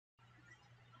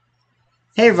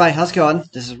Hey everybody, how's it going?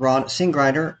 This is Ron at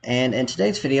SceneGrinder, and in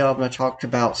today's video I'm going to talk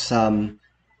about some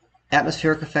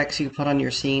atmospheric effects you can put on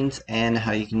your scenes and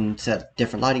how you can set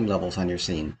different lighting levels on your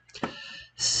scene.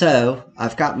 So,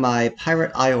 I've got my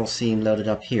Pirate Isle scene loaded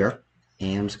up here,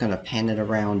 and I'm just going to pan it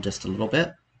around just a little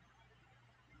bit.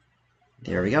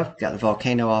 There we go, got the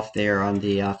volcano off there on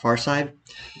the far side.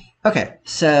 Okay,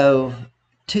 so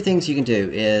two things you can do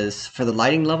is for the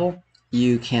lighting level,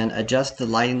 you can adjust the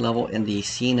lighting level in the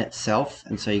scene itself,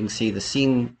 and so you can see the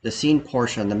scene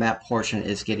portion, the map portion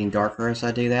is getting darker as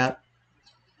I do that.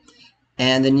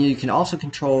 And then you can also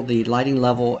control the lighting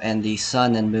level and the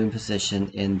sun and moon position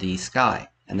in the sky,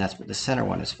 and that's what the center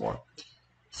one is for.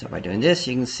 So by doing this,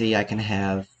 you can see I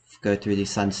can go through the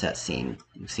sunset scene.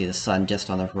 You can see the sun just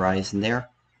on the horizon there.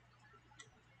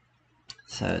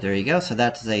 So there you go. So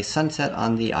that's a sunset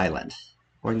on the island.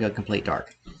 Or you can go complete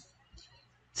dark.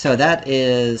 So that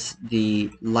is the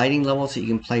lighting levels that you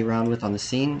can play around with on the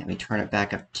scene. Let me turn it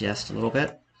back up just a little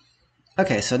bit.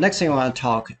 Okay, so next thing I want to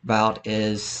talk about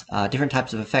is different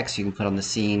types of effects you can put on the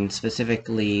scene,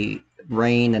 specifically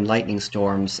rain and lightning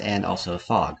storms and also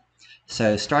fog.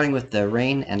 So starting with the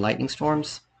rain and lightning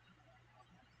storms.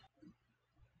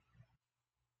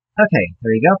 Okay,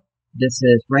 there you go. This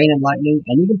is rain and lightning,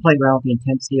 and you can play around with the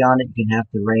intensity on it. You can have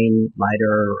the rain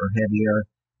lighter or heavier.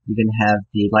 You can have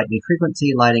the lightning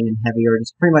frequency, lighting and heavier.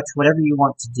 It's pretty much whatever you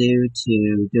want to do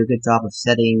a good job of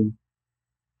setting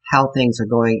how things are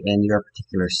going in your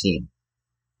particular scene.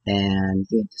 And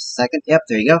give it just a second. Yep,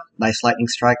 there you go. Nice lightning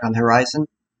strike on the horizon.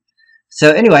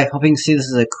 So anyway, hope you can see this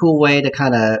is a cool way to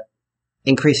kind of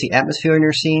increase the atmosphere in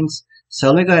your scenes. So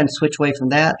let me go ahead and switch away from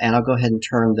that, and I'll go ahead and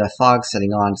turn the fog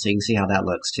setting on so you can see how that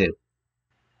looks too.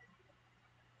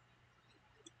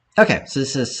 Okay,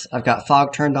 so I've got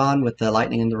fog turned on with the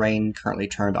lightning and the rain currently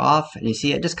turned off, and you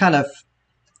see it just kind of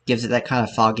gives it that kind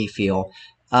of foggy feel.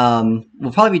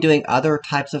 We'll probably be doing other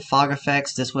types of fog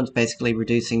effects. This one's basically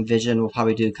reducing vision. We'll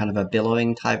probably do kind of a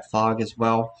billowing type fog as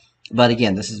well. But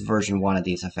again, this is version 1 of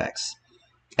these effects.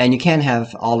 And you can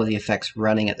have all of the effects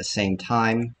running at the same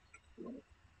time.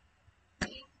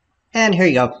 And here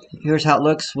you go. Here's how it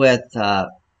looks with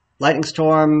lightning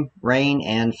storm, rain,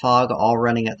 and fog all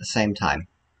running at the same time.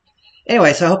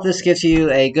 Anyway, so I hope this gives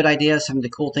you a good idea of some of the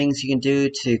cool things you can do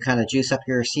to kind of juice up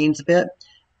your scenes a bit.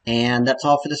 And that's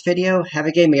all for this video. Have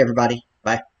a gamey, everybody.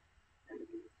 Bye.